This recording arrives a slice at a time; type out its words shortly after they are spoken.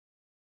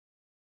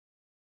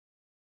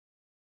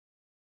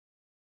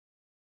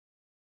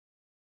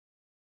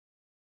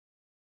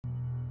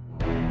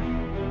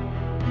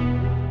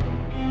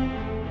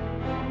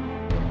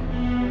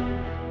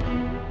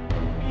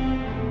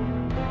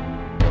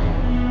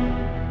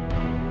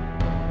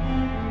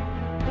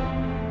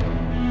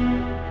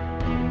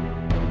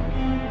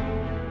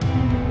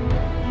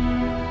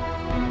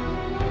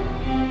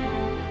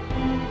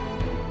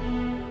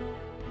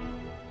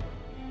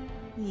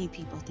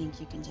think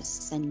you can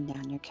just send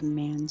down your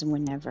commands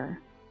whenever,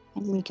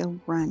 and we go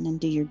run and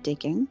do your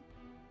digging?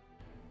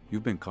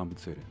 You've been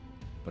compensated,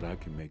 but I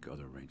can make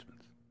other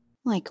arrangements.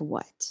 Like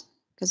what?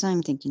 Because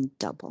I'm thinking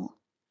double.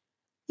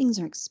 Things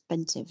are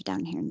expensive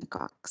down here in the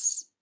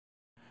Gox.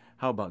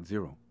 How about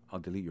 0? I'll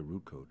delete your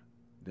root code.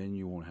 Then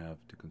you won't have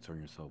to concern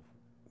yourself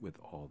with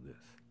all this.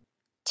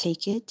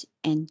 Take it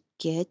and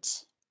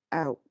get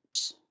out.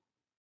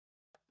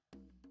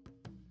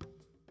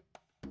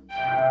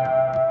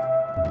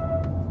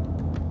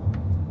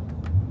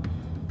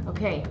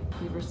 Okay,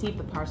 we've received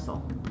the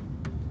parcel.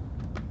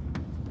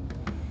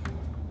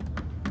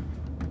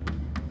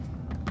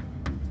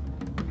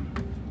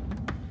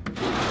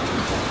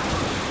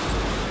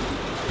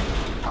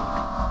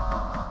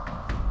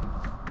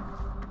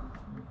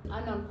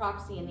 Unknown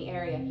proxy in the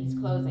area. He's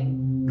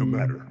closing. No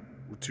matter.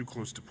 We're too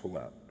close to pull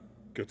out.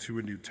 Get to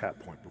a new tap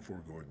point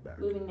before going back.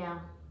 Moving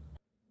now.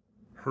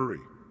 Hurry.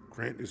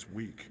 Grant is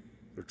weak.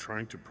 They're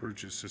trying to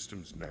purge his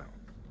systems now,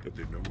 but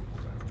they know what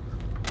we're after.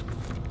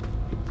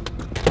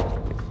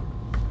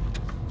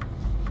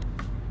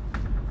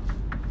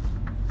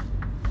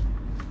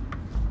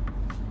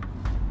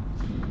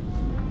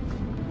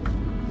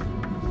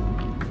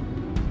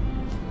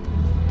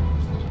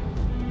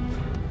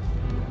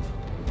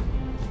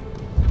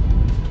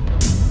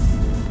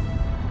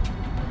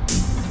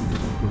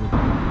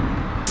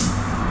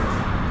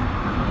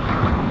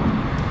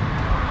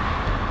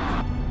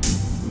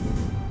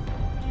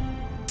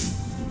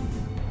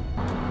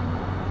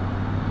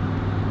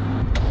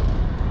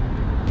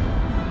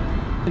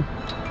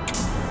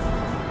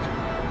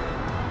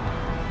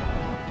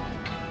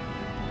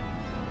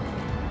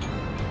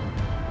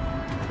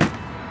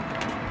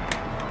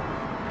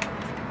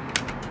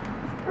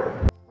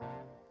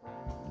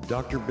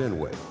 Dr.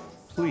 Benway,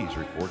 please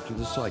report to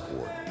the psych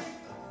ward.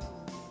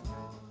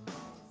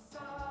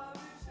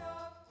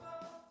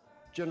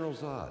 General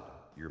Zod,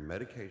 your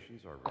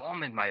medications are...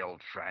 Gorman, my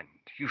old friend,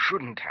 you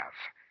shouldn't have.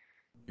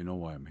 You know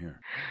why I'm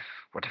here.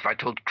 What if I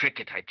told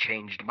Cricket I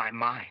changed my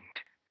mind?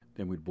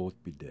 Then we'd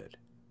both be dead.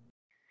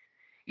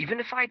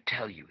 Even if I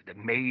tell you the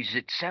maze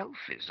itself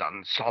is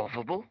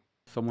unsolvable?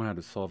 Someone had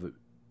to solve it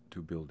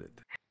to build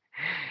it.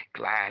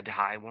 Glad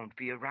I won't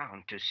be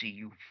around to see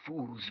you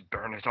fools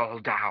burn it all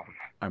down.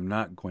 I'm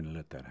not going to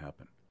let that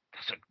happen.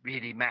 Does it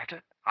really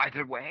matter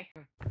either way?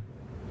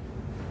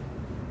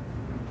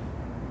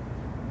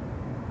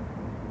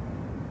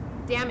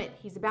 Damn it,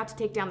 he's about to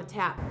take down the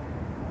tap.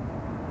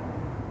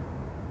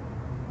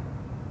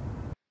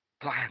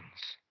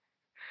 Plans.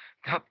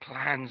 The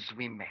plans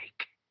we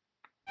make.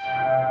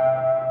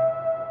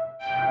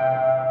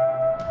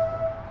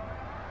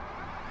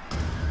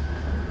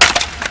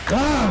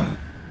 Ah!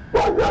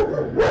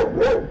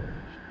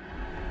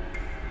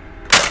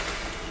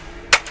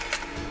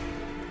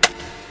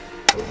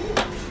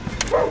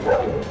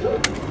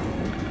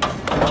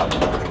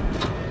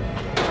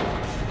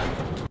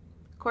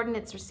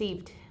 Coordinates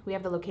received. We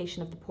have the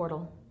location of the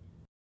portal.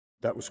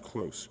 That was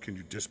close. Can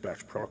you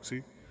dispatch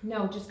proxy?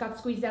 No, just got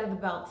squeezed out of the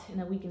belt in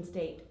a weakened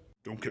state.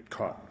 Don't get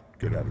caught.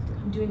 Get out of there.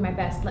 I'm doing my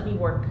best. Let me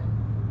work.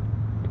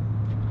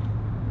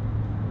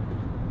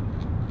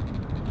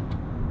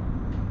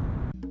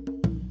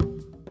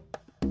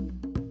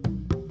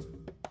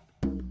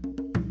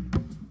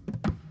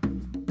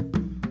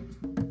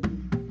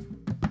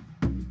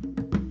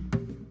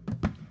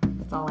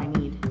 That's all I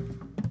need.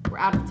 We're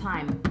out of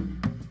time.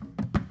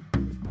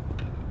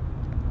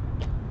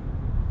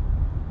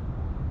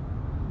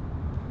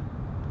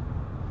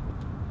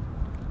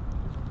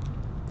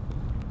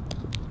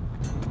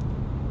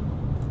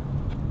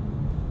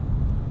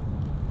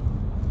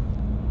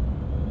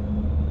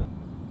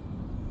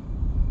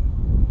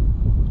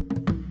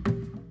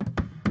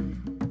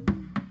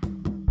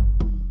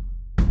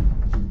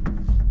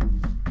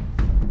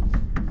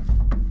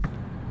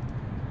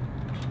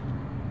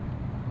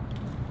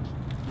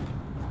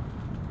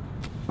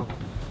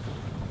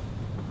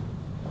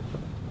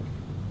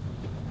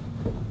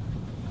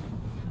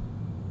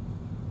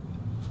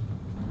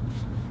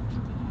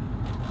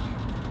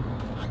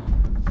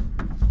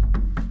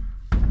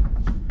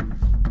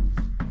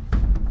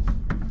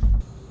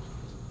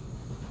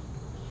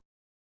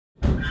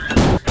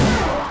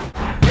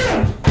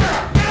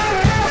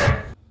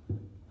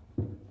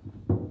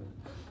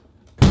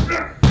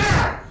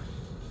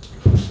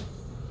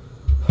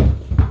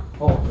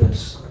 Hold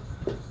this.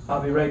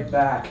 I'll be right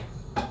back.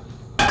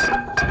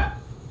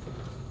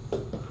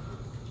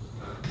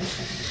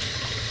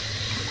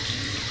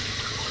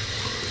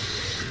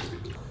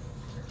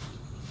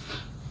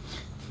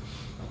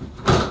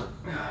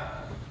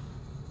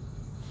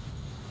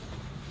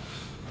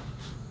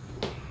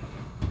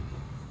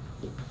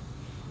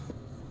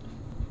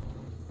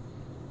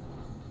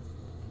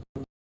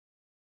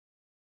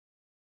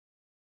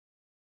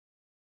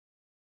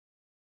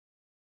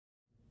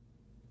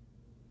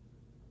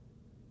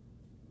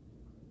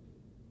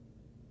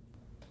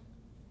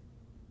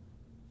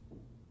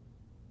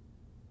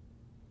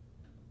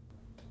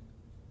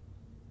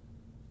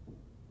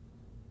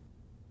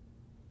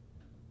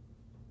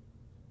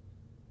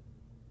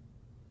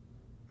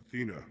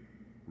 Athena,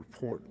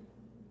 report.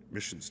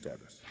 Mission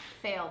status.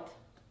 Failed.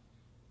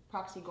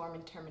 Proxy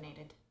Gorman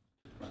terminated.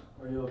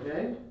 Are you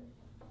okay?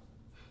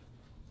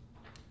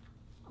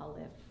 I'll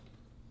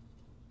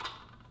live.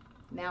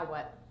 Now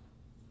what?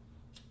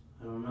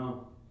 I don't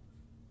know.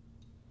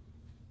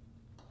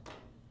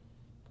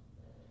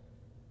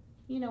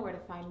 You know where to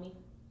find me.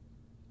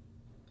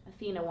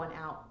 Athena won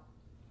out.